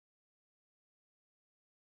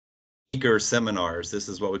speaker seminars. This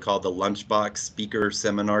is what we call the Lunchbox Speaker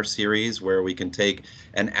Seminar Series, where we can take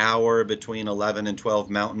an hour between 11 and 12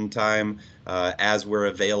 Mountain Time as we're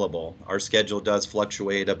available. Our schedule does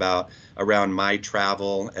fluctuate around my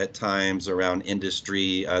travel at times, around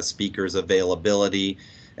industry speakers availability,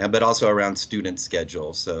 but also around student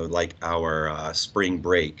schedule. So like our spring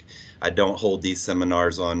break. I don't hold these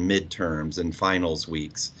seminars on midterms and finals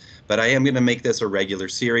weeks, but I am going to make this a regular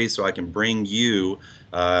series so I can bring you,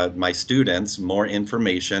 my students, more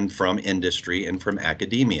information from industry and from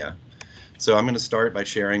academia. So I'm going to start by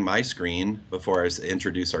sharing my screen before I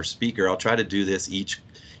introduce our speaker. I'll try to do this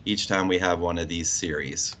each time we have one of these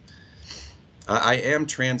series. I am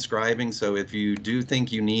transcribing, so if you do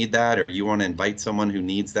think you need that or you want to invite someone who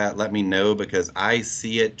needs that, let me know, because I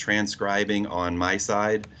see it transcribing on my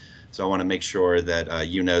side. So I want to make sure that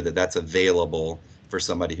you know that that's available for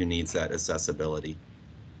somebody who needs that accessibility.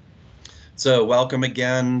 So welcome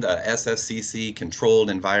again, SFCC Controlled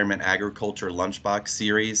Environment Agriculture Lunchbox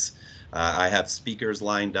Series. I have speakers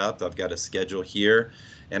lined up. I've got a schedule here.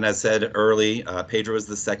 And as said early, Pedro is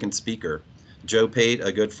the second speaker. Joe Pate,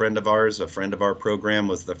 a good friend of ours, a friend of our program,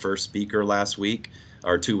 was the first speaker last week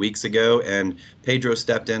or 2 weeks ago. And Pedro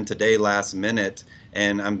stepped in today last minute.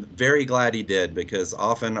 And I'm very glad he did, because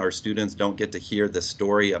often our students don't get to hear the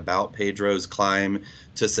story about Pedro's climb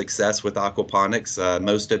to success with aquaponics.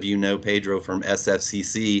 Most of you know Pedro from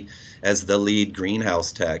SFCC as the lead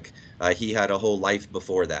greenhouse tech. He had a whole life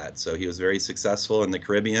before that, so he was very successful in the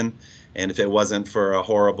Caribbean. And if it wasn't for a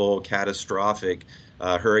horrible, catastrophic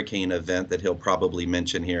hurricane event that he'll probably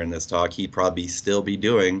mention here in this talk, he'd probably still be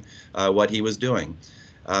doing what he was doing.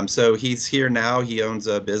 So he's here now. He owns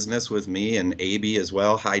a business with me and AB as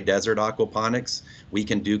well, High Desert Aquaponics. We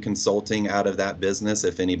can do consulting out of that business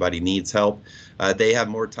if anybody needs help. They have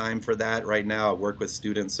more time for that right now. I work with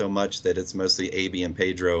students so much that it's mostly AB and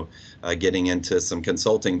Pedro getting into some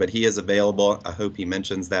consulting, but he is available. I hope he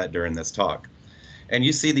mentions that during this talk. And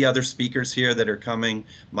you see the other speakers here that are coming.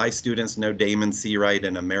 My students know Damon Seawright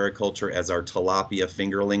and Americulture as our tilapia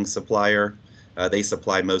fingerling supplier. They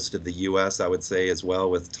supply most of the U.S., I would say, as well,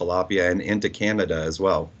 with tilapia, and into Canada as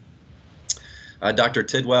well. Dr.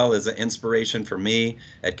 Tidwell is an inspiration for me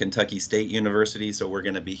at Kentucky State University, so we're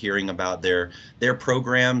going to be hearing about their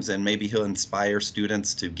programs, and maybe he'll inspire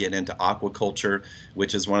students to get into aquaculture,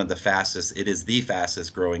 which is one of the fastest, it is the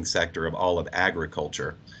fastest growing sector of all of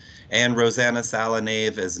agriculture. And Rosanna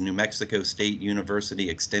Salanave is New Mexico State University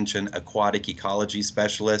Extension Aquatic Ecology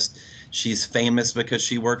Specialist. She's famous because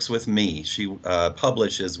she works with me. She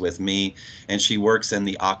publishes with me, and she works in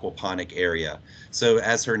the aquaponic area. So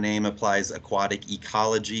as her name applies, aquatic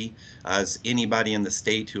ecology, as anybody in the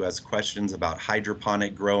state who has questions about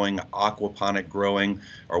hydroponic growing, aquaponic growing,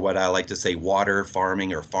 or what I like to say, water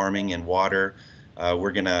farming or farming in water,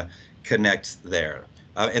 we're going to connect there.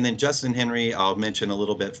 And then Justin Henry, I'll mention a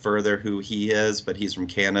little bit further who he is, but he's from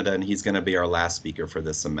Canada, and he's going to be our last speaker for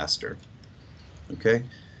this semester. Okay.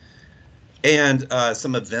 And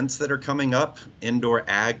some events that are coming up, Indoor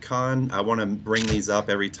AgCon. I want to bring these up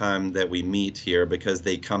every time that we meet here because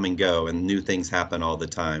they come and go, and new things happen all the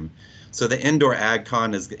time. So the Indoor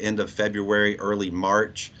AgCon is the end of February, early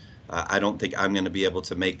March. I don't think I'm going to be able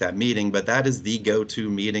to make that meeting, but that is the go-to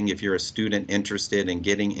meeting if you're a student interested in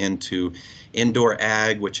getting into indoor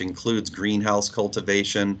ag, which includes greenhouse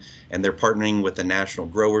cultivation, and they're partnering with the National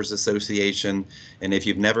Growers Association. And if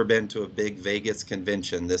you've never been to a big Vegas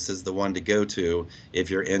convention, this is the one to go to if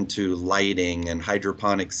you're into lighting and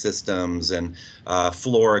hydroponic systems and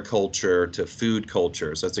floriculture to food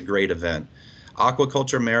culture. So it's a great event.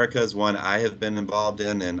 Aquaculture America is one I have been involved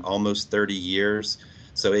in almost 30 years.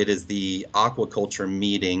 So it is the aquaculture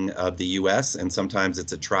meeting of the U.S., and sometimes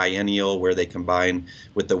it's a triennial where they combine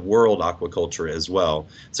with the world aquaculture as well.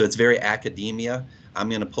 So it's very academia. I'm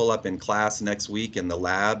going to pull up in class next week in the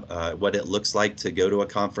lab what it looks like to go to a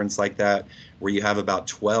conference like that, where you have about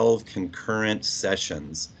 12 concurrent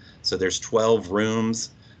sessions. So there's 12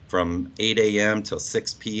 rooms from 8 a.m. till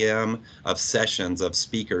 6 p.m. of sessions of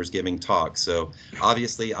speakers giving talks. So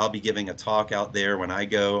obviously I'll be giving a talk out there when I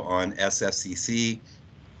go on SFCC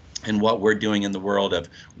and what we're doing in the world of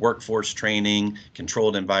workforce training,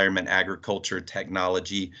 controlled environment, agriculture,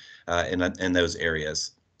 technology, in those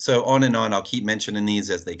areas. So on and on, I'll keep mentioning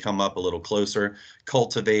these as they come up a little closer.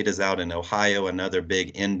 Cultivate is out in Ohio, another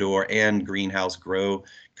big indoor and greenhouse grow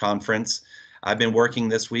conference. I've been working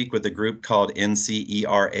this week with a group called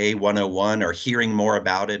NCERA 101, or hearing more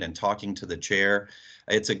about it and talking to the chair.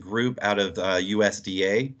 It's a group out of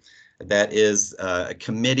USDA that is a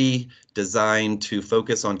committee designed to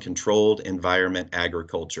focus on controlled environment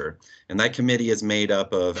agriculture. And that committee is made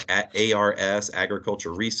up of ARS,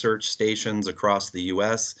 agriculture research stations across the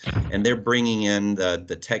US, and they're bringing in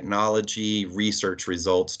the technology research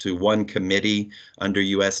results to one committee under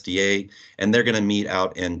USDA, and they're going to meet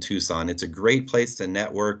out in Tucson. It's a great place to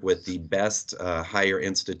network with the best higher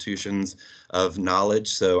institutions of knowledge,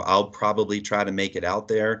 so I'll probably try to make it out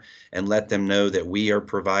there and let them know that we are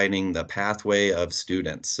providing the pathway of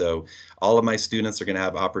students. So all of my students are going to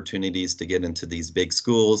have opportunities to get into these big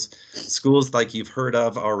schools like you've heard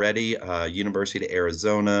of already, University of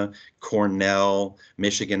Arizona, Cornell,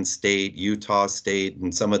 Michigan State, Utah State,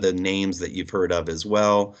 and some of the names that you've heard of as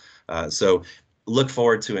well. So look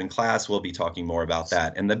forward to in class, we'll be talking more about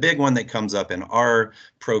that. And the big one that comes up in our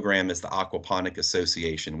program is the Aquaponic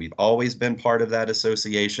Association. We've always been part of that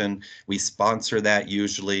association. We sponsor that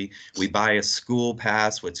usually. We buy a school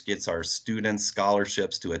pass, which gets our students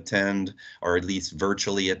scholarships to attend, or at least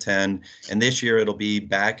virtually attend. And this year it'll be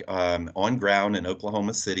back on ground in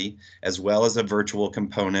Oklahoma City, as well as a virtual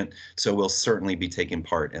component. So we'll certainly be taking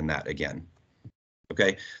part in that again.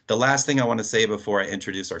 Okay, the last thing I want to say before I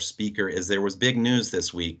introduce our speaker is there was big news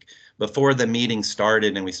this week. Before the meeting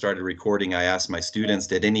started and we started recording, I asked my students,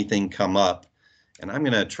 did anything come up? And I'm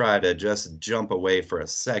going to try to just jump away for a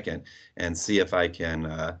second and see if I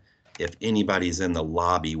can, if anybody's in the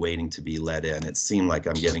lobby waiting to be let in. It seemed like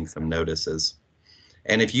I'm getting some notices.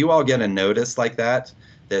 And if you all get a notice like that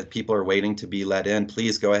people are waiting to be let in,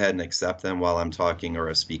 please go ahead and accept them while I'm talking or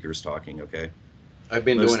a speaker's talking, okay? I've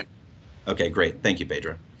been doing it. Okay, great. Thank you,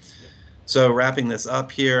 Pedro. So wrapping this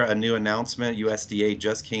up here, a new announcement. USDA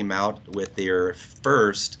just came out with their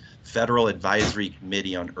first Federal Advisory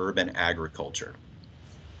Committee on Urban Agriculture.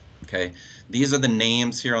 Okay, these are the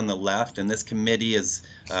names here on the left, and this committee is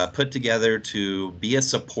put together to be a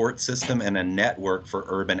support system and a network for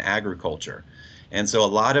urban agriculture. And so a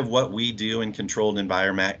lot of what we do in controlled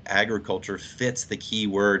environment agriculture fits the key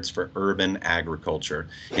words for urban agriculture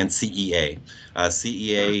and CEA.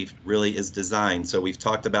 CEA really is designed. So we've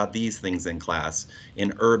talked about these things in class.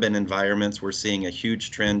 In urban environments, we're seeing a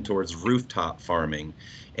huge trend towards rooftop farming.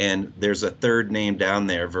 And there's a third name down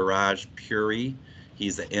there, Viraj Puri.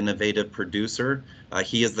 He's an innovative producer.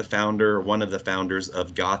 He is the founder, one of the founders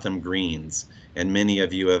of Gotham Greens. And many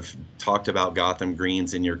of you have talked about Gotham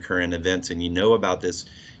Greens in your current events, and you know about this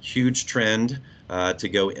huge trend to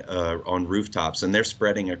go on rooftops, and they're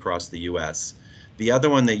spreading across the US. The other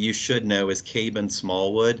one that you should know is Caben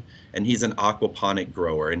Smallwood, and he's an aquaponic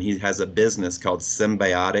grower, and he has a business called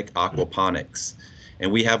Symbiotic Aquaponics.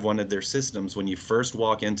 And we have one of their systems. When you first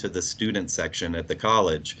walk into the student section at the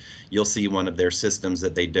college, you'll see one of their systems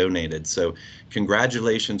that they donated. So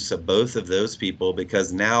congratulations to both of those people,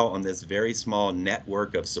 because now on this very small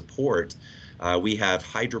network of support, we have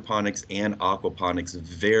hydroponics and aquaponics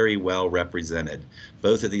very well represented.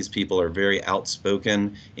 Both of these people are very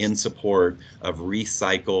outspoken in support of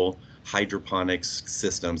recycle hydroponics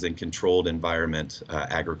systems in controlled environment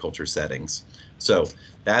agriculture settings. So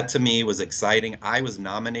that to me was exciting. I was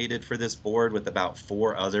nominated for this board with about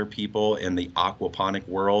 4 other people in the aquaponic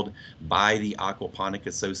world by the Aquaponic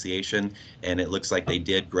Association, and it looks like they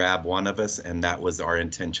did grab one of us, and that was our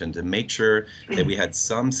intention, to make sure that we had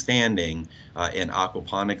some standing in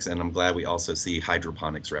aquaponics, and I'm glad we also see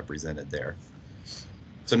hydroponics represented there.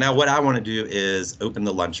 So now what I want to do is open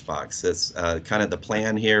the lunchbox. That's kind of the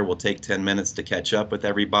plan here. We'll take 10 minutes to catch up with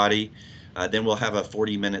everybody. Then we'll have a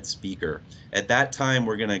 40-minute speaker. At that time,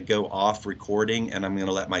 we're going to go off recording, and I'm going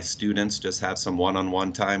to let my students just have some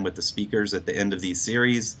one-on-one time with the speakers at the end of these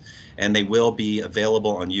series, and they will be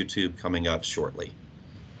available on YouTube coming up shortly.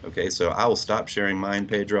 Okay, so I will stop sharing mine,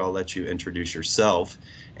 Pedro. I'll let you introduce yourself,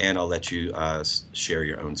 and I'll let you share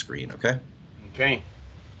your own screen, okay? Okay.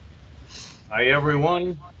 Hi,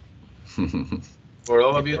 everyone. For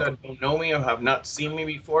all of you that don't know me or have not seen me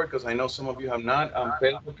before, because I know some of you have not, I'm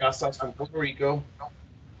Pedro Casas from Puerto Rico.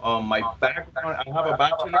 My background, I have a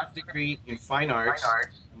bachelor's degree in fine arts,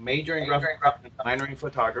 major in graphic design, minor in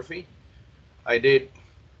photography. I did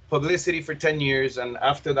publicity for 10 years, and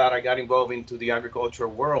after that, I got involved into the agriculture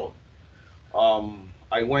world.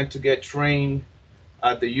 I went to get trained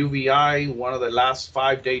at the UVI, one of the last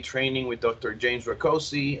 5-day training with Dr. James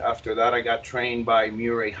Rakosi. After that, I got trained by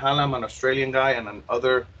Murray Hallam, an Australian guy, and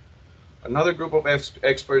another group of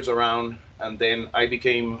experts around. And then I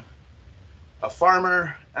became a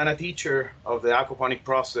farmer and a teacher of the aquaponic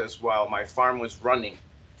process while my farm was running.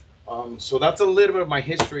 So that's a little bit of my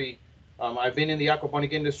history. I've been in the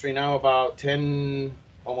aquaponic industry now about 10,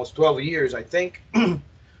 almost 12 years, I think.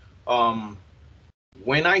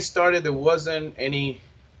 When I started, there wasn't any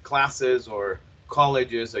classes or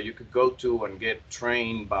colleges that you could go to and get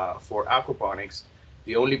trained for aquaponics.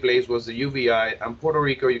 The only place was the UVI. And Puerto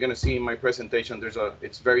Rico, you're going to see in my presentation,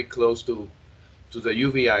 it's very close to the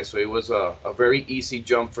UVI, so it was a very easy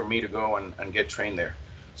jump for me to go and get trained there.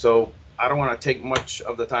 So I don't want to take much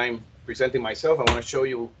of the time presenting myself. I want to show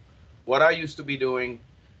you what I used to be doing.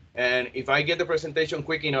 And if I get the presentation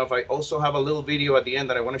quick enough, I also have a little video at the end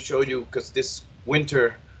that I want to show you, because this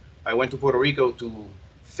winter I went to Puerto Rico to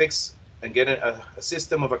fix and get a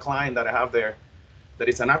system of a client that I have there, that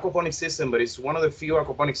is an aquaponic system, but it's one of the few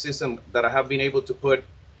aquaponic systems that I have been able to put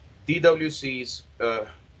DWCs,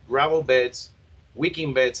 gravel beds,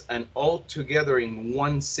 wicking beds, and all together in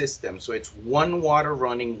one system. So it's one water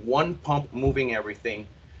running, one pump moving everything,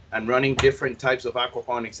 and running different types of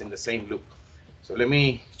aquaponics in the same loop. So let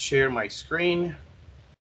me share my screen.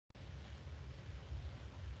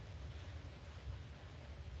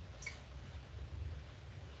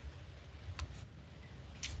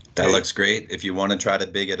 That looks great. If you want to try to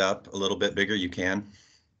big it up a little bit bigger, you can.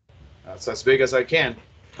 That's as big as I can.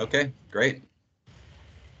 Okay, great.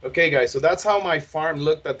 Okay, guys, so that's how my farm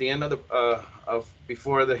looked at the end of the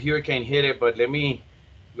before the hurricane hit it. But let me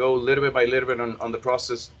go little bit by little bit on the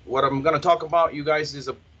process. What I'm going to talk about, you guys, is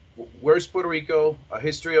where's Puerto Rico, a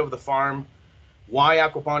history of the farm, why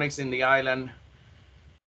aquaponics in the island,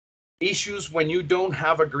 issues when you don't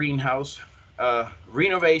have a greenhouse,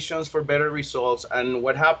 renovations for better results, and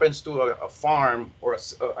what happens to a farm or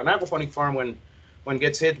an aquaponic farm when it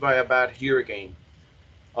gets hit by a bad hurricane.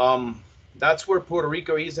 That's where Puerto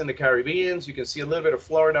Rico is in the Caribbean. You can see a little bit of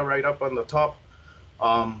Florida right up on the top.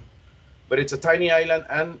 But it's a tiny island,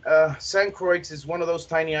 and San Croix is one of those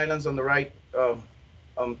tiny islands on the right,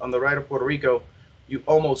 on the right of Puerto Rico. You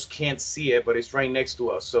almost can't see it, but it's right next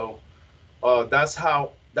to us. So that's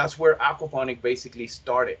where aquaponic basically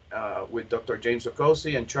started, with Dr. James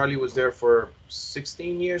Okosi, and Charlie was there for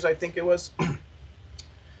 16 years, I think it was.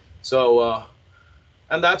 So,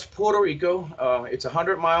 and that's Puerto Rico. It's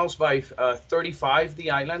 100 miles by 35,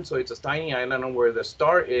 the island. So it's a tiny island, and where the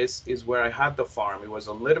start is where I had the farm. It was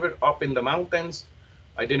a little bit up in the mountains.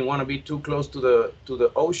 I didn't want to be too close to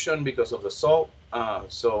the ocean because of the salt.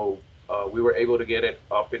 So we were able to get it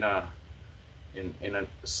up in a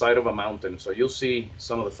side of a mountain. So you'll see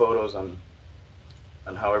some of the photos on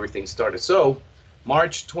how everything started. So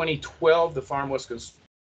March 2012, the farm was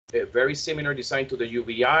a very similar design to the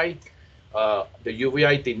UVI. The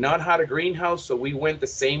UVI did not have a greenhouse, so we went the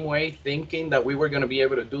same way, thinking that we were going to be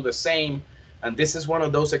able to do the same. And this is one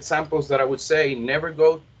of those examples that I would say, never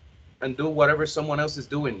go and do whatever someone else is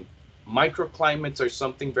doing. Microclimates are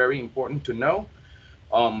something very important to know.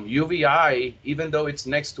 UVI, even though it's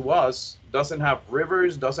next to us, doesn't have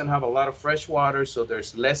rivers, doesn't have a lot of fresh water, so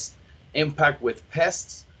there's less impact with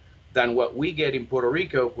pests than what we get in Puerto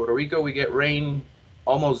Rico. Puerto Rico, we get rain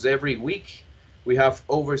almost every week. We have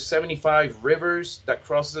over 75 rivers that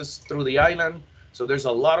crosses through the island. So there's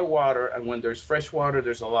a lot of water, and when there's fresh water,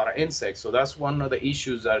 there's a lot of insects. So that's one of the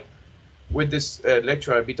issues that with this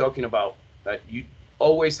lecture I'll be talking about, that you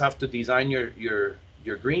always have to design your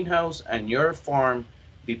greenhouse and your farm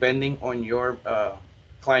depending on your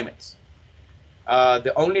climates.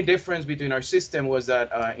 The only difference between our system was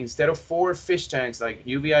that instead of 4 fish tanks like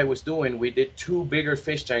UVI was doing, we did 2 bigger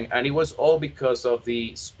fish tanks, and it was all because of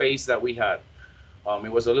the space that we had.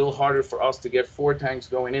 It was a little harder for us to get 4 tanks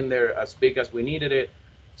going in there as big as we needed it.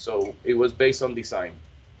 So it was based on design.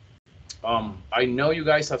 I know you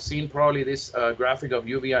guys have seen probably this graphic of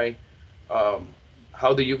UVI,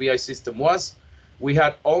 how the UVI system was. We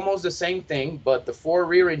had almost the same thing, but the 4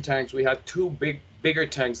 rearing tanks, we had 2 bigger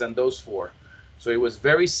tanks than those 4. So it was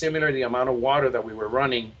very similar, the amount of water that we were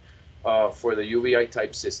running for the UVI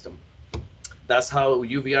type system. That's how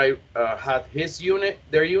UVI had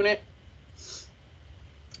their unit.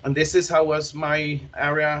 And this is how was my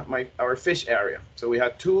area, our fish area. So we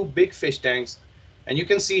had 2 big fish tanks, and you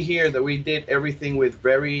can see here that we did everything with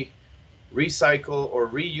very recycle or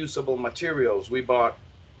reusable materials. We bought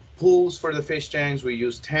pools for the fish tanks. We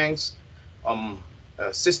used tanks,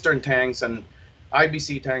 cistern tanks, and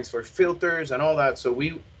IBC tanks for filters and all that. So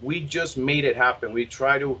we just made it happen. We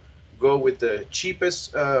try to go with the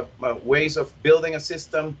cheapest ways of building a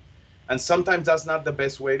system. And sometimes that's not the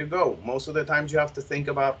best way to go. Most of the times you have to think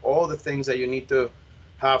about all the things that you need to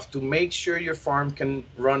have to make sure your farm can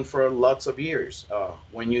run for lots of years.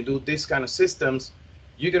 When you do this kind of systems,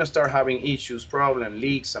 you're gonna start having issues, problems,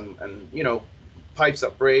 leaks, and pipes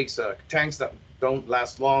that breaks, tanks that don't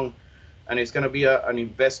last long, and it's gonna be an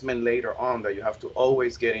investment later on that you have to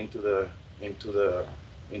always get into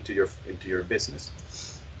your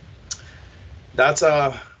business. That's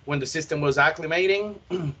when the system was acclimating.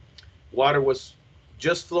 Water was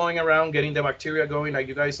just flowing around, getting the bacteria going, like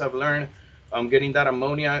you guys have learned, getting that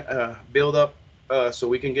ammonia build up so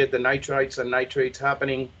we can get the nitrites and nitrates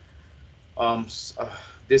happening.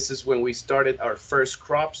 This is when we started our first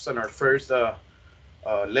crops and our first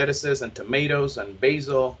lettuces and tomatoes and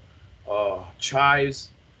basil, chives.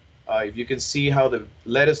 If you can see how the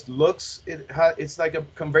lettuce looks, it's like a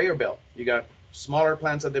conveyor belt. You got smaller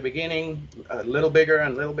plants at the beginning, a little bigger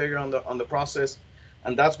and a little bigger on the process.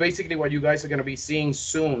 And that's basically what you guys are going to be seeing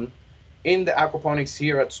soon in the aquaponics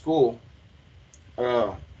here at school,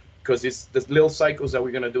 because it's the little cycles that we're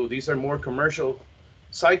going to do. These are more commercial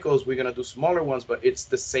cycles. We're going to do smaller ones, but it's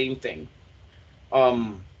the same thing.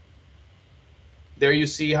 There you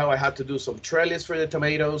see how I had to do some trellis for the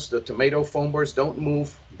tomatoes. The tomato foam boards don't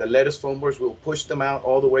move. The lettuce foam boards will push them out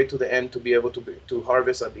all the way to the end to be able to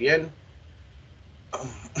harvest at the end.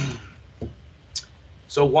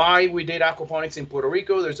 So why we did aquaponics in Puerto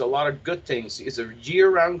Rico, there's a lot of good things. It's a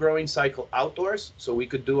year-round growing cycle outdoors, so we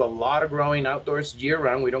could do a lot of growing outdoors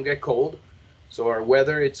year-round. We don't get cold, so our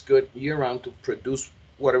weather, it's good year-round to produce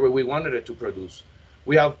whatever we wanted it to produce.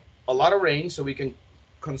 We have a lot of rain, so we can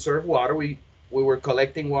conserve water. We were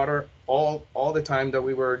collecting water all the time that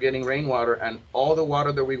we were getting rainwater, and all the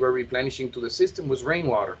water that we were replenishing to the system was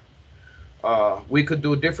rainwater. We could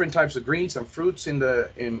do different types of greens and fruits in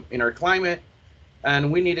our climate,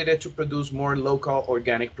 and we needed it to produce more local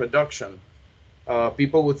organic production.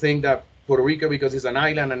 People would think that Puerto Rico, because it's an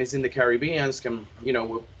island and it's in the Caribbean,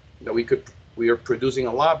 we are producing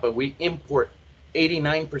a lot, but we import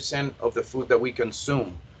 89% of the food that we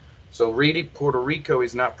consume. So really, Puerto Rico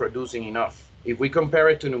is not producing enough. If we compare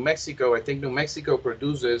it to New Mexico, I think New Mexico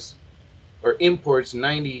produces or imports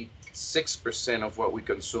 96% of what we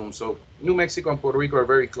consume. So New Mexico and Puerto Rico are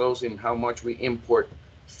very close in how much we import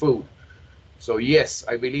food. So yes,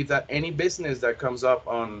 I believe that any business that comes up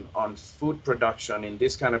on food production in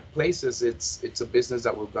this kind of places, it's a business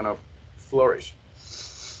that we're gonna flourish.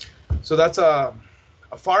 So that's a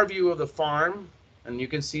far view of the farm, and you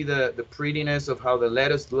can see the prettiness of how the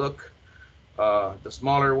lettuce look, the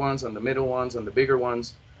smaller ones and the middle ones and the bigger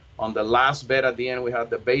ones. On the last bed at the end, we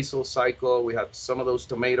had the basil cycle. We had some of those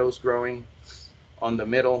tomatoes growing on the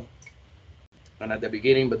middle and at the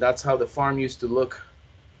beginning, but that's how the farm used to look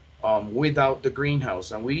without the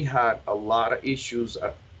greenhouse. And we had a lot of issues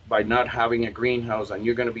by not having a greenhouse, and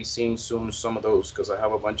you're going to be seeing soon some of those because I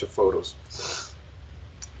have a bunch of photos.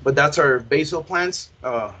 But that's our basil plants,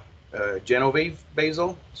 Genovese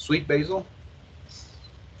basil, sweet basil.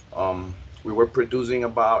 We were producing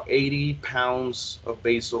about 80 pounds of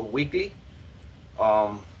basil weekly.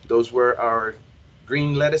 Those were our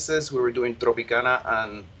green lettuces. We were doing Tropicana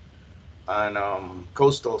and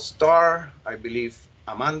Coastal Star. I believe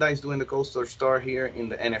Amanda is doing the Coastal Star here in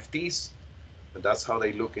the NFTs, but that's how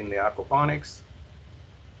they look in the aquaponics.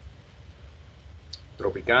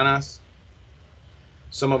 Tropicanas.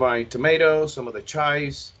 Some of my tomatoes, some of the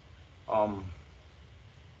chives.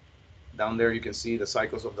 Down there you can see the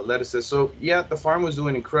cycles of the lettuces. So yeah, the farm was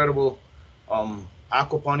doing incredible.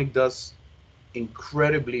 Aquaponic does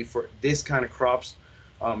incredibly for this kind of crops.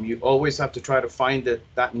 You always have to try to find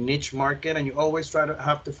that niche market, and you always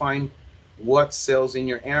have to find what sells in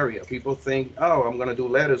your area. People think, oh, I'm going to do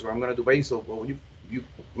lettuce or I'm going to do basil. Well, you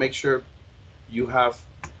make sure you have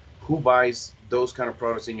who buys those kind of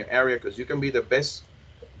products in your area, because you can be the best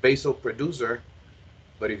basil producer,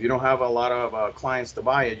 but if you don't have a lot of clients to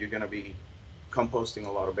buy it, you're going to be composting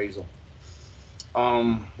a lot of basil.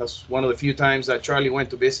 That's one of the few times that Charlie went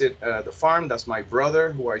to visit the farm. That's my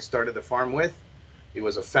brother, who I started the farm with. It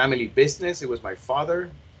was a family business. It was my father,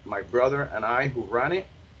 my brother, and I who ran it.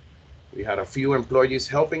 We had a few employees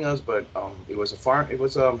helping us, but it was a farm. It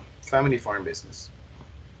was a family farm business.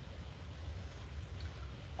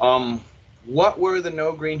 What were the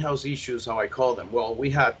no greenhouse issues, how I call them? Well, we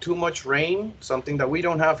had too much rain, something that we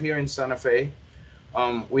don't have here in Santa Fe.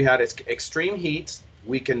 We had extreme heat.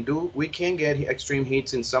 We can get extreme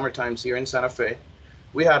heats in summer times here in Santa Fe.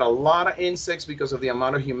 We had a lot of insects because of the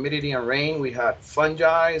amount of humidity and rain. We had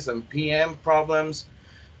fungi and PM problems.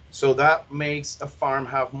 So that makes a farm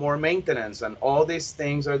have more maintenance, and all these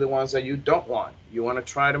things are the ones that you don't want. You want to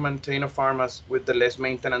try to maintain a farm with the less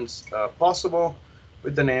maintenance possible,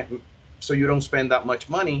 so you don't spend that much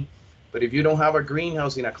money. But if you don't have a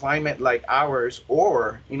greenhouse in a climate like ours,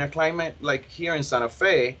 or in a climate like here in Santa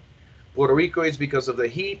Fe, Puerto Rico is because of the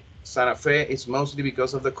heat. Santa Fe is mostly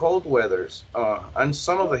because of the cold weathers and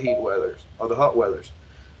some of the heat weathers or the hot weathers.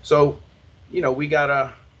 So, you know, you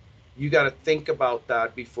gotta think about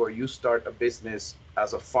that before you start a business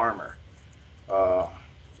as a farmer.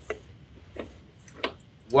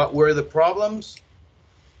 What were the problems?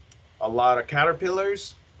 a lot of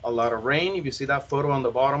caterpillars, a lot of rain. If you see that photo on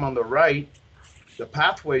the bottom on the right, the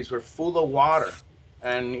pathways were full of water.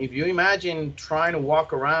 And if you imagine trying to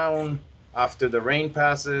walk around after the rain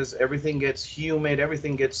passes, everything gets humid,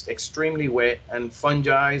 everything gets extremely wet, and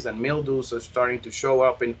fungi and mildews are starting to show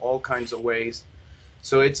up in all kinds of ways.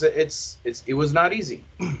 So it was not easy.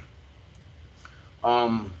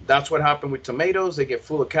 That's what happened with tomatoes. They get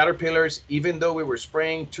full of caterpillars. Even though we were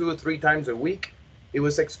spraying 2 or 3 times a week, it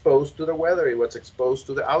was exposed to the weather. It was exposed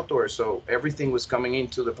to the outdoors. So everything was coming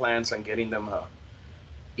into the plants and getting them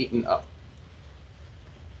eaten up.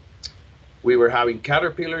 We were having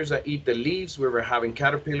caterpillars that eat the leaves. We were having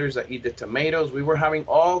caterpillars that eat the tomatoes. We were having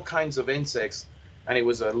all kinds of insects, and it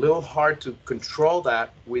was a little hard to control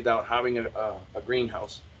that without having a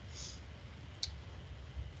greenhouse.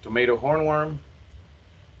 Tomato hornworm.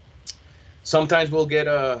 Sometimes we'll get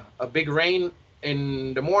a big rain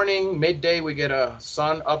in the morning, midday we get a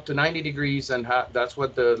sun up to 90 degrees, and that's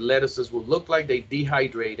what the lettuces would look like. They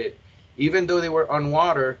dehydrated. Even though they were on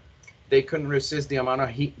water, they couldn't resist the amount of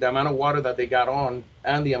heat, the amount of water that they got on,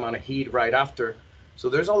 and the amount of heat right after. So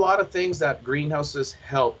there's a lot of things that greenhouses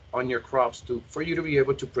help on your crops for you to be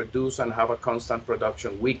able to produce and have a constant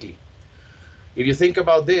production weekly. If you think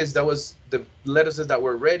about this, that was the lettuces that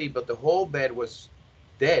were ready, but the whole bed was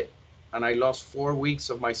dead, and I lost 4 weeks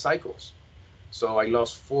of my cycles. So I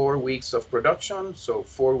lost 4 weeks of production, so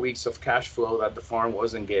 4 weeks of cash flow that the farm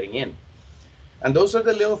wasn't getting in. And those are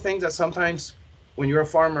the little things that sometimes when you're a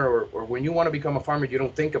farmer or when you want to become a farmer, you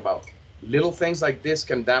don't think about. Little things like this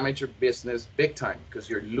can damage your business big time because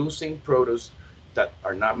you're losing produce that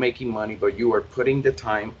are not making money, but you are putting the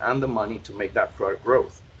time and the money to make that product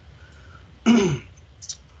growth.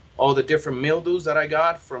 All the different mildews that I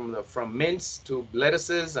got from mints to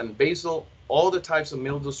lettuces and basil, all the types of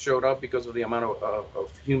mildews showed up because of the amount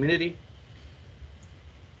of humidity.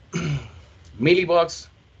 Mealybugs.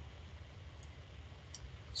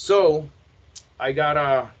 So I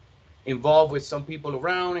got involved with some people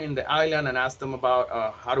around in the island and asked them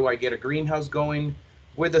about how do I get a greenhouse going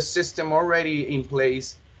with a system already in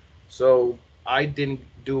place. So I didn't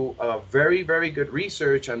do a very, very good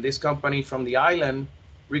research, and this company from the island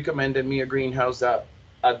recommended me a greenhouse that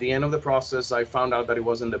at the end of the process, I found out that it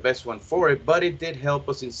wasn't the best one for it, but it did help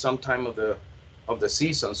us in some time of the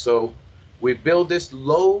season. So we built this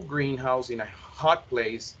low greenhouse in a hot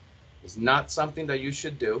place. It's not something that you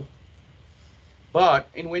should do. But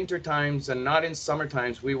in winter times and not in summer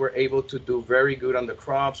times, we were able to do very good on the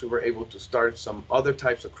crops. We were able to start some other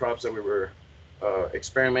types of crops that we were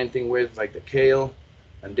experimenting with, like the kale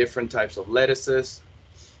and different types of lettuces,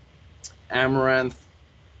 amaranth.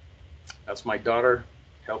 That's my daughter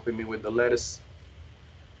helping me with the lettuce,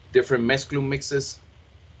 different mesclun mixes,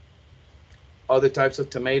 other types of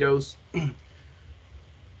tomatoes.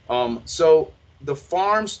 So the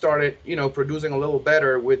farm started, producing a little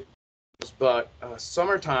better with, but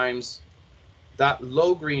summer times, that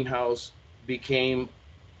low greenhouse became,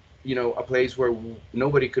 a place where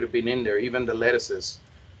nobody could have been in there, even the lettuces.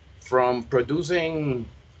 From producing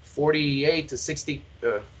 48 to 60,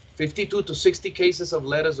 52 to 60 cases of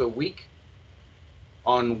lettuce a week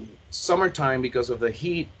on summertime because of the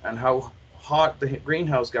heat and how hot the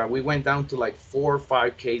greenhouse got, we went down to like 4 or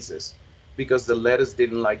 5 cases because the lettuce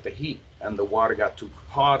didn't like the heat and the water got too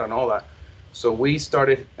hot and all that. So we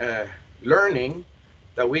started learning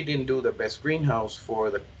that we didn't do the best greenhouse for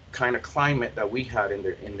the kind of climate that we had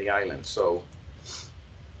in the island. So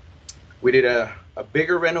we did a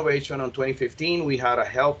bigger renovation on 2015. We had a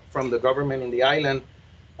help from the government in the island.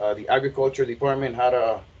 The agriculture department had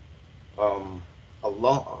a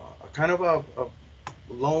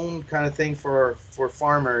loan kind of thing for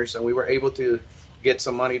farmers, and we were able to get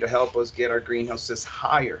some money to help us get our greenhouses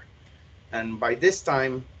higher. And by this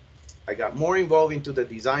time, I got more involved into the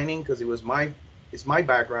designing because it's my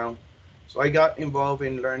background. So I got involved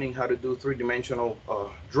in learning how to do 3-dimensional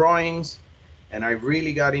drawings, and I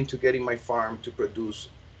really got into getting my farm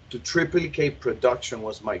to triplicate production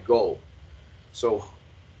was my goal. So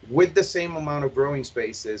with the same amount of growing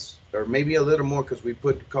spaces, or maybe a little more because we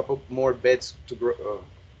put a couple more beds to grow,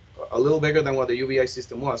 a little bigger than what the UVI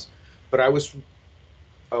system was, but I was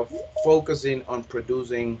focusing on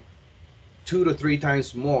producing 2 to 3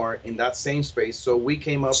 times more in that same space. So we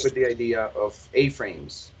came up with the idea of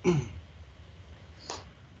A-frames.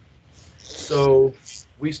 So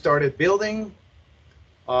we started building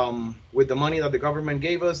with the money that the government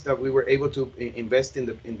gave us, that we were able to invest in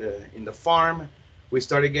the farm. We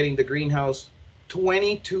started getting the greenhouse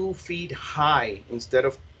 22 feet high instead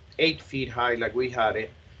of 8 feet high like we had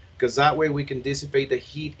it, because that way we can dissipate the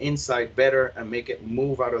heat inside better and make it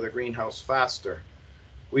move out of the greenhouse faster.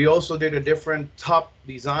 We also did a different top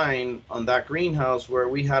design on that greenhouse where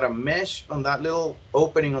we had a mesh on that little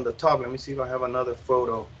opening on the top. Let me see if I have another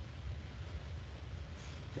photo.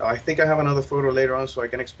 I think I have another photo later on so I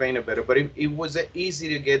can explain it better, but it was easy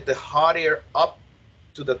to get the hot air up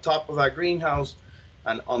to the top of that greenhouse.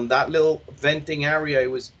 And on that little venting area, it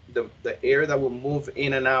was the air that will move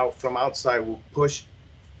in and out from outside will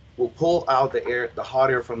pull out the air, the hot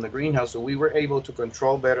air from the greenhouse. So we were able to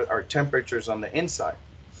control better our temperatures on the inside.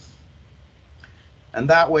 And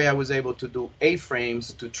that way I was able to do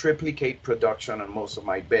A-frames to triplicate production on most of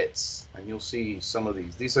my beds. And you'll see some of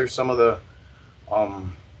these. These are some of the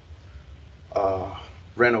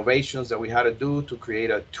renovations that we had to do to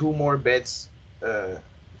create two more beds,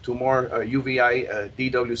 two more UVI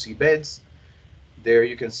DWC beds. There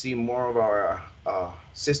you can see more of our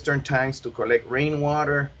cistern tanks to collect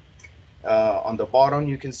rainwater. On the bottom,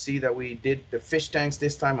 you can see that we did the fish tanks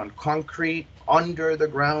this time on concrete under the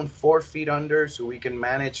ground, 4 feet under, so we can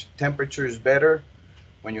manage temperatures better.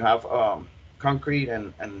 When you have concrete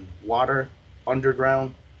and water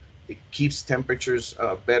underground, it keeps temperatures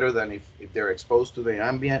better than if they're exposed to the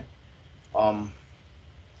ambient.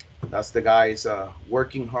 That's the guys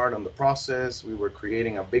working hard on the process. We were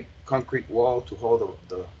creating a big concrete wall to hold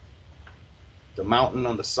the mountain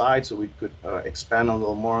on the side so we could expand a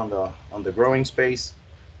little more on the growing space.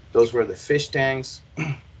 Those were the fish tanks.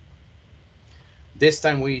 This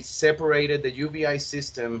time we separated the UVI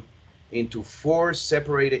system into 4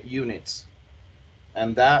 separated units.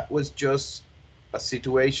 And that was just a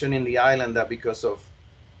situation in the island that because of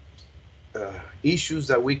issues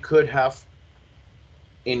that we could have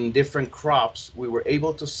in different crops, we were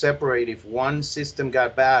able to separate. If one system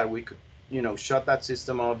got bad, we could, shut that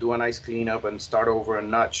system off, do a nice cleanup and start over and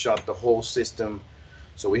not shut the whole system.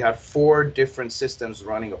 So we had 4 different systems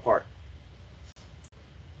running apart.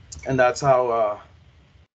 And that's how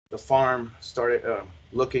the farm started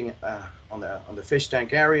looking on the fish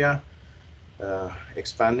tank area,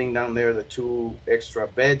 expanding down there the 2 extra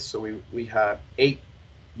beds. So we had 8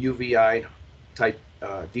 UVI type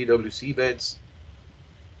DWC beds.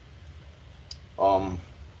 One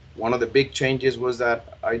of the big changes was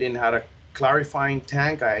that I didn't have a clarifying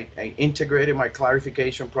tank. I integrated my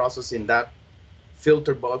clarification process in that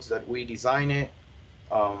filter box that we designed it.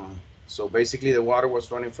 So basically the water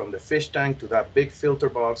was running from the fish tank to that big filter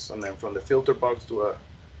box, and then from the filter box to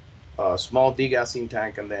a small degassing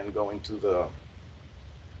tank, and then going to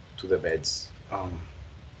the beds.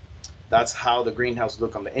 That's how the greenhouse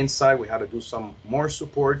looked on the inside. We had to do some more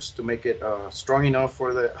supports to make it strong enough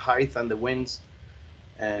for the height and the winds.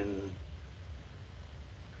 And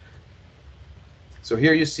so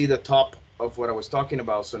here you see the top of what I was talking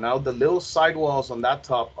about. So now the little sidewalls on that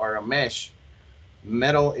top are a mesh.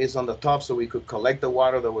 Metal is on the top so we could collect the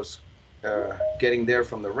water that was getting there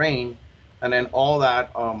from the rain. And then all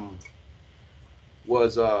that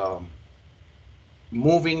was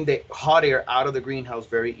moving the hot air out of the greenhouse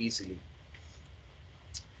very easily.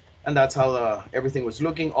 And that's how everything was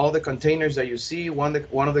looking. All the containers that you see, one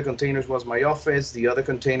of the containers was my office. The other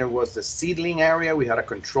container was the seedling area. We had a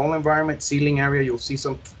control environment seedling area. You'll see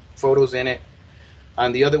some photos in it.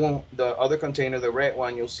 And the other one, the other container, the red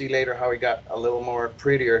one, you'll see later how it got a little more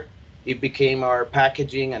prettier. It became our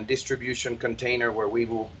packaging and distribution container where we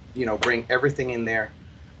will, bring everything in there,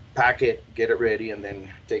 pack it, get it ready, and then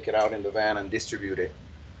take it out in the van and distribute it.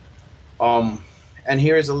 And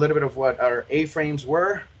here's a little bit of what our A-frames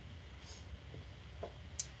were.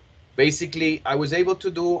 Basically, I was able to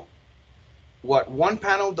do what one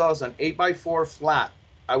panel does on 8x4 flat.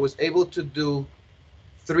 I was able to do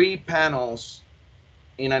 3 panels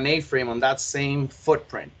in an A-frame on that same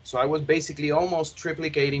footprint. So I was basically almost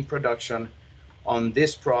triplicating production on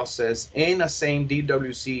this process in a same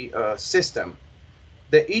DWC system.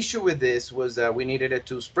 The issue with this was that we needed it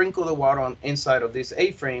to sprinkle the water on inside of these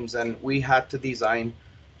A-frames, and we had to design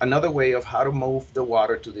another way of how to move the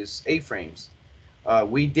water to these A-frames.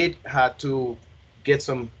 We did have to get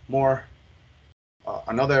some more,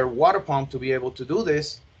 another water pump to be able to do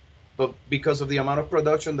this, but because of the amount of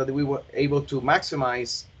production that we were able to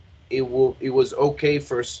maximize, it was okay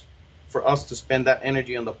for us to spend that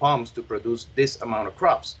energy on the pumps to produce this amount of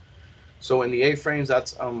crops. So in the A-frames,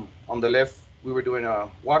 that's on the left, we were doing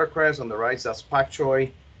watercress. On the right, that's pak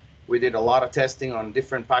choi. We did a lot of testing on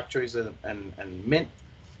different pak choys and mint.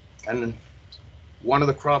 And one of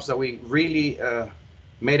the crops that we really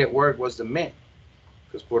made it work was the mint,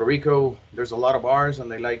 because Puerto Rico, there's a lot of bars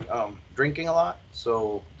and they like drinking a lot.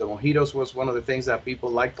 So the mojitos was one of the things that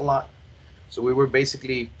people liked a lot. So we were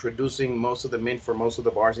basically producing most of the mint for most of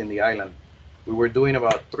the bars in the island. We were doing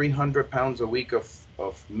about 300 pounds a week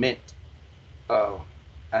of mint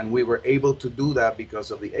And we were able to do that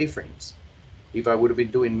because of the A-frames. If I would have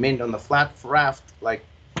been doing mint on the flat raft like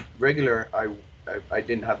regular, I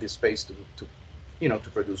didn't have the space to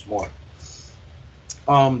produce more.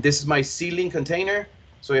 This is my sealing container.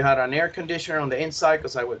 So it had an air conditioner on the inside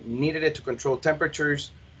because I needed it to control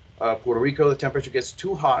temperatures. Puerto Rico, the temperature gets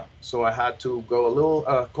too hot, so I had to go a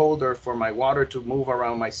little colder for my water to move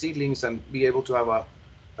around my seedlings and be able to have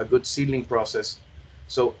a good seedling process.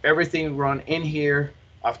 So everything run in here.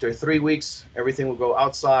 After 3 weeks, everything will go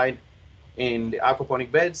outside in the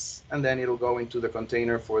aquaponic beds, and then it'll go into the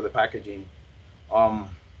container for the packaging.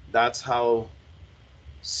 That's how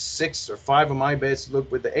 6 or 5 of my beds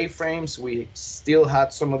look with the A-frames. We still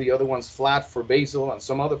had some of the other ones flat for basil and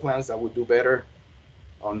some other plants that would do better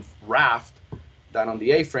on raft than on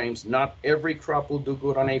the A-frames. Not every crop will do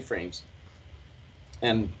good on A-frames.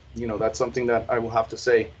 And that's something that I will have to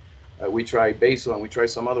say. We tried basil and we tried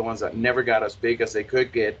some other ones that never got as big as they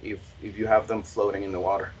could get if you have them floating in the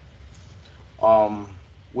water.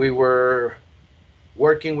 We were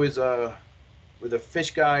working with a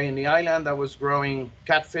fish guy in the island that was growing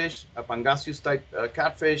catfish, a Pangasius type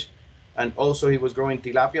catfish, and also he was growing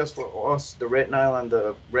tilapias for us, the red Nile and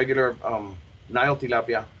the regular Nile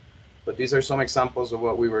tilapia. But these are some examples of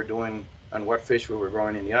what we were doing and what fish we were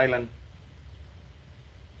growing in the island.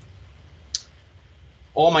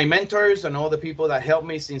 All my mentors and all the people that helped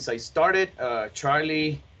me since I started,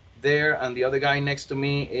 Charlie there, and the other guy next to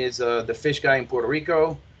me is the fish guy in Puerto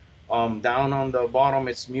Rico. Down on the bottom,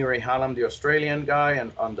 it's Murray Hallam, the Australian guy,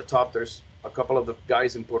 and on the top, there's a couple of the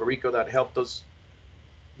guys in Puerto Rico that helped us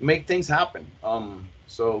make things happen.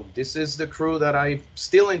 So this is the crew that I'm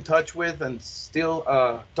still in touch with and still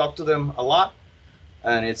talk to them a lot.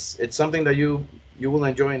 And it's something that you will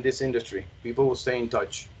enjoy in this industry. People will stay in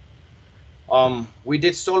touch. We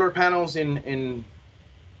did solar panels in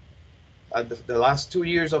the last 2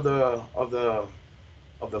 years of the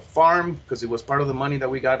farm, because it was part of the money that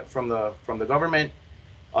we got from the government.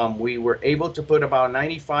 We were able to put about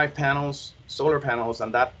 95 panels, solar panels,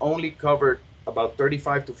 and that only covered about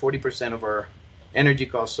 35 to 40% of our energy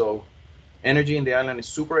costs. So energy in the island is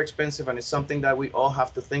super expensive, and it's something that we all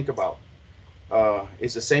have to think about.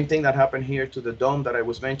 It's the same thing that happened here to the dome that I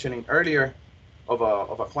was mentioning earlier of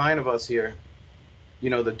a client of us here.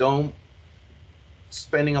 The dome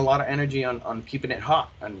spending a lot of energy on keeping it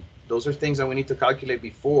hot, and those are things that we need to calculate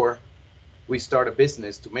before we start a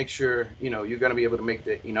business to make sure you're going to be able to make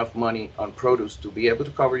enough money on produce to be able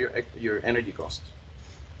to cover your energy costs.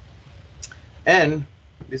 And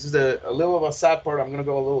this is a little of a sad part. I'm going to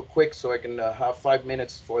go a little quick so I can have 5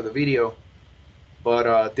 minutes for the video.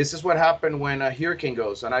 But this is what happened when a hurricane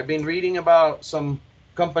goes. And I've been reading about some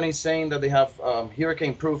companies saying that they have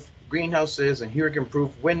hurricane-proof greenhouses and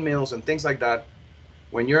hurricane-proof windmills and things like that.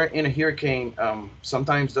 When you're in a hurricane,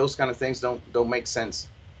 sometimes those kind of things don't make sense.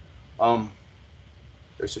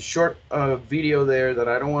 There's a short video there that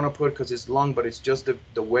I don't want to put because it's long, but it's just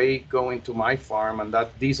the way going to my farm, and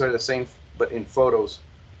that these are the same, but in photos.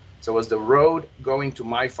 So it was the road going to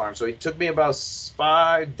my farm. So it took me about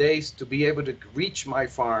 5 days to be able to reach my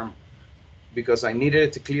farm because I needed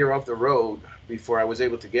it to clear off the road before I was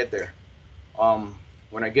able to get there.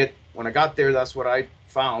 When I got there, that's what I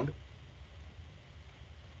found.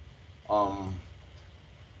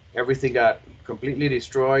 Everything got completely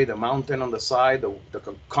destroyed. The mountain on the side,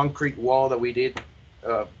 the concrete wall that we did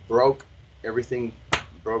broke. Everything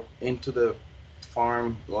broke into the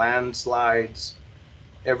farm, landslides,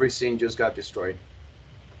 everything just got destroyed.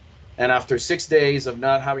 And after 6 days of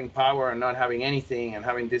not having power and not having anything and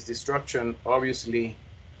having this destruction, obviously,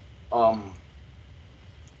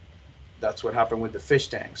 that's what happened with the fish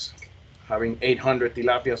tanks. Having 800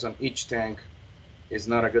 tilapias on each tank is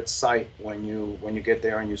not a good sight when you get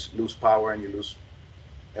there and you lose power and you lose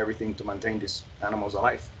everything to maintain these animals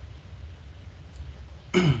alive.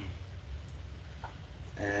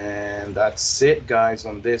 And that's it, guys,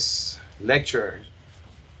 on this lecture.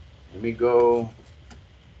 Let me go.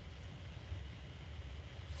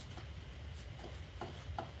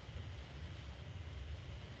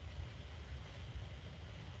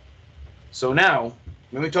 So now,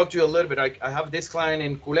 let me talk to you a little bit. I have this client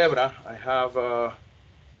in Culebra. I have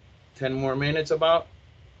 10 more minutes about.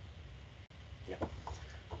 Yeah.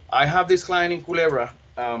 I have this client in Culebra.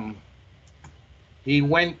 He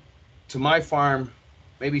went to my farm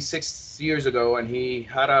maybe 6 years ago, and he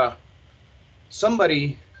had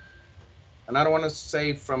somebody, and I don't want to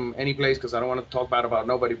say from any place because I don't want to talk bad about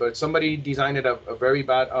nobody, but somebody designed a very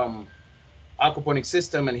bad aquaponic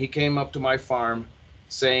system, and he came up to my farm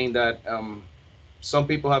saying that some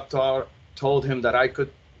people have told him that I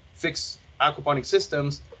could fix aquaponic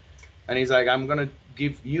systems, And he's like, I'm gonna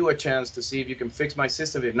give you a chance to see if you can fix my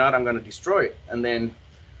system. If not, I'm gonna destroy it. And then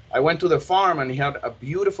I went to the farm, and he had a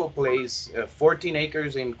beautiful place, 14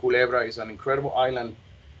 acres in Culebra. It's an incredible island.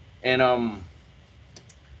 And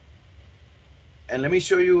let me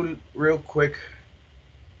show you real quick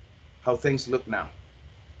how things look now.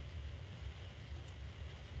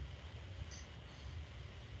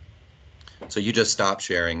 So you just stopped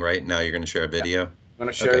sharing, right? Now you're going to share a video? I'm going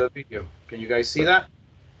to share the video. Can you guys see that?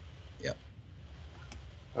 Yeah.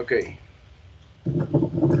 Okay.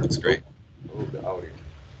 That's great. Oh, the audio.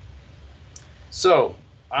 So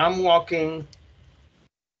I'm walking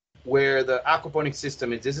where the aquaponic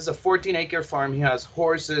system is. This is a 14-acre farm. He has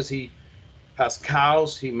horses. He has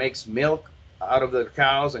cows. He makes milk out of the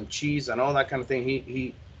cows and cheese and all that kind of thing.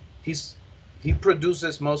 He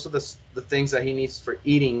produces most of the things that he needs for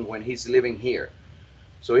eating when he's living here.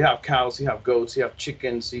 So he have cows, he have goats, he have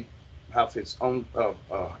chickens, he have his own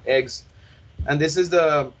eggs. And this is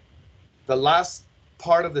the last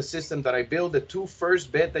part of the system that I built. The two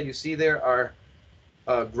first beds that you see there are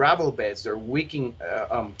gravel beds. They're wicking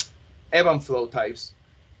ebb and flow types,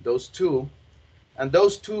 those two. And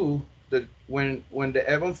those two, when the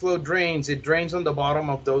ebb and flow drains, it drains on the bottom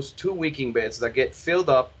of those two wicking beds that get filled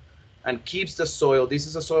up and keeps the soil. This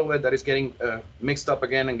is a soil bed that is getting mixed up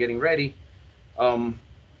again and getting ready.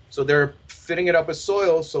 So they're filling it up with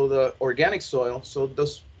soil, so the organic soil, so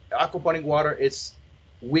this aquaponic water is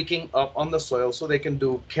wicking up on the soil so they can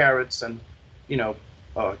do carrots and, you know,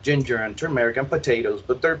 ginger and turmeric and potatoes,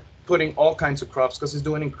 but they're putting all kinds of crops because it's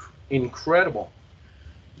doing incredible.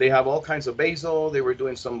 They have all kinds of basil. They were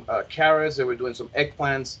doing some carrots. They were doing some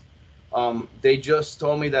eggplants. They just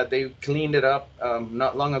told me that they cleaned it up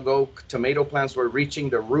not long ago. Tomato plants were reaching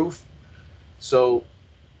the roof. So,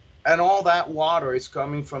 and all that water is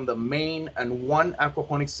coming from the main and one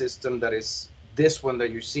aquaponic system that is this one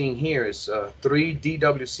that you're seeing here is 3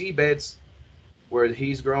 DWC beds where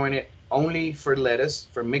he's growing it only for lettuce,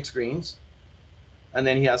 for mixed greens. And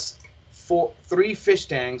then he has 3 fish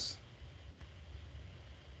tanks.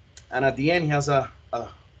 And at the end, he has a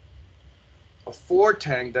 4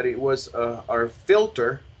 tank that it was our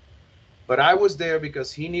filter, but I was there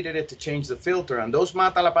because he needed it to change the filter, and those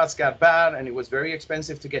Matalapats got bad and it was very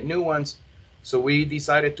expensive to get new ones. So we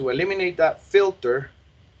decided to eliminate that filter.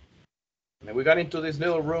 And then we got into this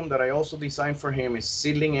little room that I also designed for him, his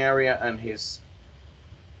seedling area and his,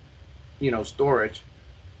 you know, storage.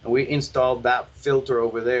 And we installed that filter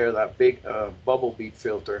over there, that big bubble bead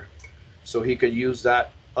filter, so he could use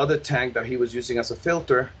that other tank that he was using as a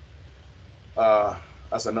filter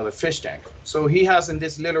as another fish tank. So he has in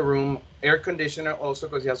this little room air conditioner also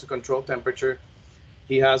because he has to control temperature.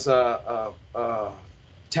 He has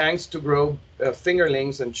tanks to grow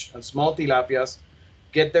fingerlings and small tilapias,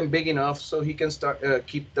 get them big enough so he can start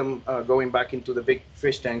keep them going back into the big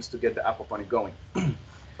fish tanks to get the aquaponic going.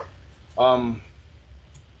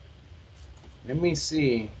 Let me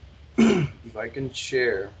see if I can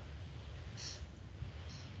share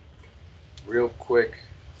real quick.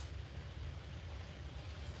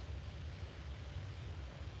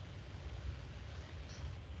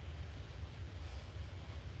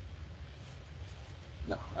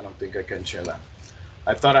 No, I don't think I can share that.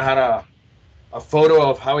 I thought I had a photo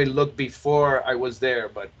of how it looked before I was there,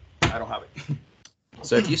 but I don't have it.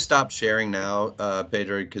 So if you stop sharing now,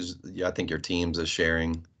 Pedro, because I think your team's is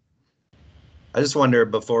sharing. I just wonder,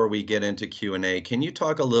 before we get into Q&A, can you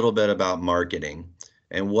talk a little bit about marketing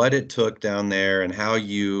and what it took down there and how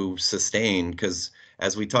you sustained? Because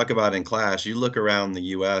as we talk about in class, you look around the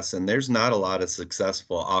US and there's not a lot of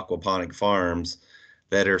successful aquaponic farms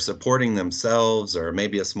that are supporting themselves or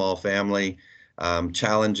maybe a small family.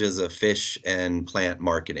 Challenges of fish and plant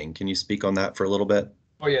marketing. Can you speak on that for a little bit?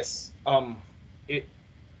 Oh, yes.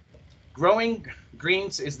 Growing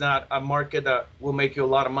greens is not a market that will make you a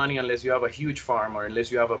lot of money unless you have a huge farm or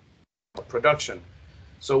unless you have a production.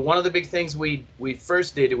 So one of the big things we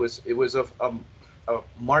first did, it was a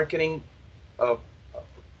marketing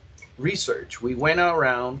research. We went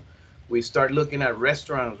around, we started looking at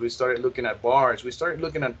restaurants, we started looking at bars, we started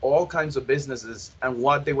looking at all kinds of businesses and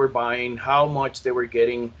what they were buying, how much they were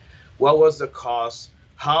getting, what was the cost,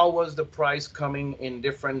 how was the price coming in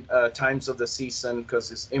different times of the season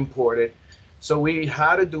because it's imported. So we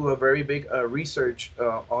had to do a very big research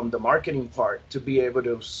on the marketing part to be able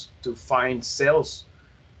to find sales.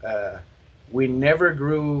 We did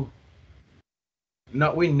grow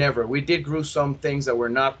some things that were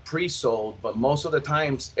not pre-sold, but most of the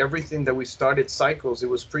times, everything that we started cycles, it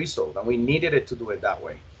was pre-sold, and we needed it to do it that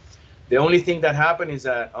way. The only thing that happened is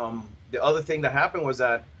that, the other thing that happened was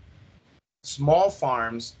that small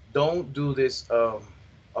farms don't do this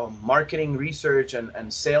marketing research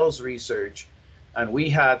and sales research, and we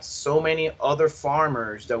had so many other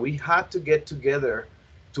farmers that we had to get together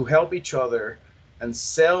to help each other and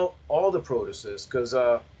sell all the produces, because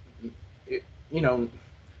you know,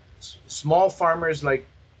 small farmers, like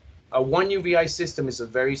a one UVI system is a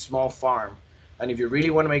very small farm, and if you really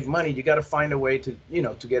want to make money, you got to find a way to, you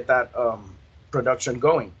know, to get that production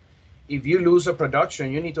going. If you lose a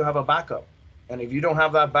production, you need to have a backup, and if you don't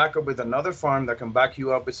have that backup with another farm that can back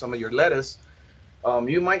you up with some of your lettuce,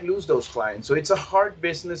 you might lose those clients. So it's a hard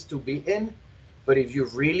business to be in, but if you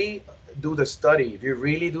really do the study, if you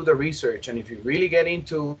really do the research, and if you really get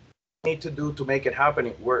into what you need to do to make it happen,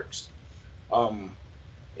 it works. Um,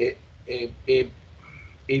 it,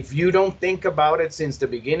 if you don't think about it since the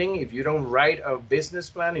beginning, if you don't write a business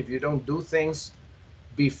plan, if you don't do things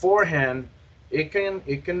beforehand, it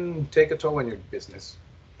can take a toll on your business.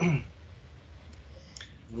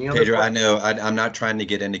 Pedro, I know I'm not trying to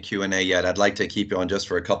get into Q&A yet. I'd like to keep you on just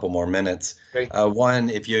for a couple more minutes. Okay. One,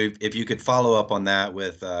 if you could follow up on that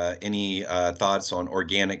with any thoughts on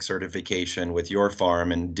organic certification with your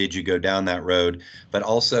farm, and did you go down that road? But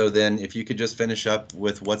also then, if you could just finish up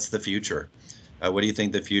with what's the future? What do you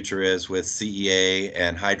think the future is with CEA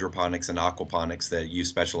and hydroponics and aquaponics that you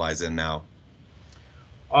specialize in now?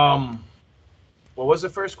 What was the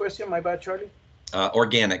first question? My bad, Charlie.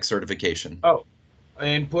 Organic certification. Oh,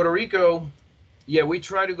 in Puerto Rico, yeah, we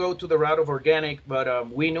try to go to the route of organic, but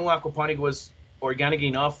we knew aquaponic was organic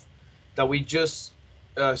enough that we just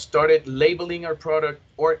started labeling our product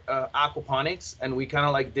or aquaponics, and we kind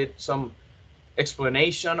of like did some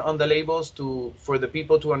explanation on the labels for the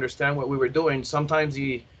people to understand what we were doing. Sometimes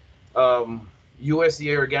the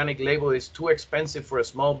USDA organic label is too expensive for a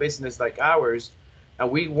small business like ours, and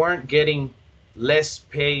we weren't getting less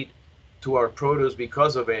paid to our produce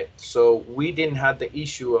because of it. So we didn't have the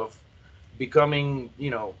issue of becoming, you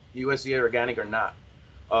know, USDA organic or not.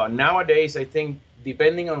 Nowadays, I think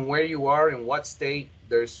depending on where you are in what state,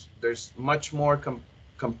 there's much more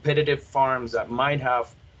competitive farms that might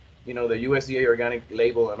have, you know, the USDA organic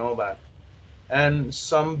label and all that. And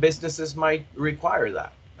some businesses might require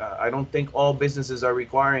that. I don't think all businesses are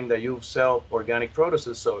requiring that you sell organic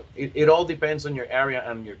produces. So it all depends on your area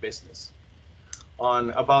and your business.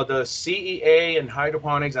 On about the CEA and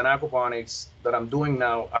hydroponics and aquaponics that I'm doing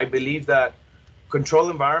now, I believe that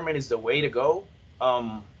controlled environment is the way to go.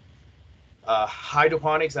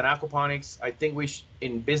 Hydroponics and aquaponics, I think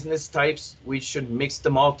in business types, we should mix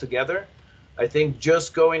them all together. I think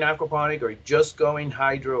just going aquaponic or just going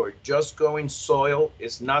hydro or just going soil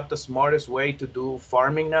is not the smartest way to do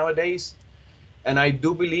farming nowadays. And I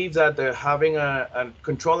do believe that having a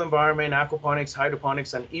controlled environment, aquaponics,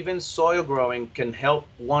 hydroponics, and even soil growing can help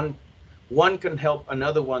one can help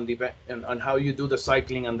another one, depending on how you do the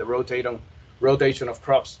cycling and the rotation of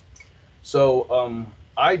crops. So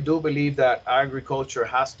I do believe that agriculture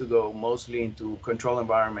has to go mostly into controlled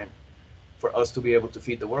environment for us to be able to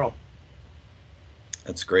feed the world.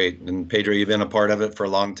 That's great. And Pedro, you've been a part of it for a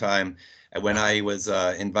long time. And when I was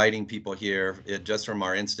inviting people here, just from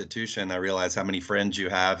our institution, I realized how many friends you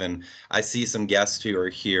have, and I see some guests who are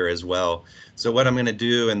here as well. So what I'm going to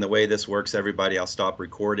do, and the way this works, everybody, I'll stop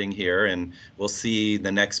recording here, and we'll see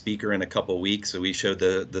the next speaker in a couple weeks. So we showed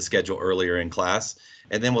the schedule earlier in class,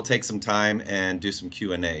 and then we'll take some time and do some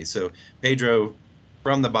Q&A. So Pedro,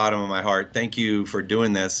 from the bottom of my heart, thank you for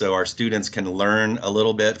doing this so our students can learn a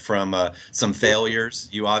little bit from some failures.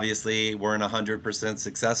 You obviously weren't 100%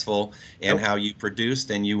 successful in how you produced,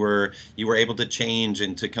 and you were able to change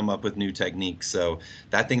and to come up with new techniques. So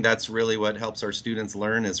I think that's really what helps our students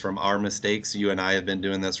learn, is from our mistakes. You and I have been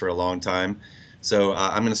doing this for a long time. So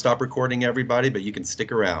I'm going to stop recording, everybody, but you can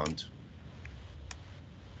stick around.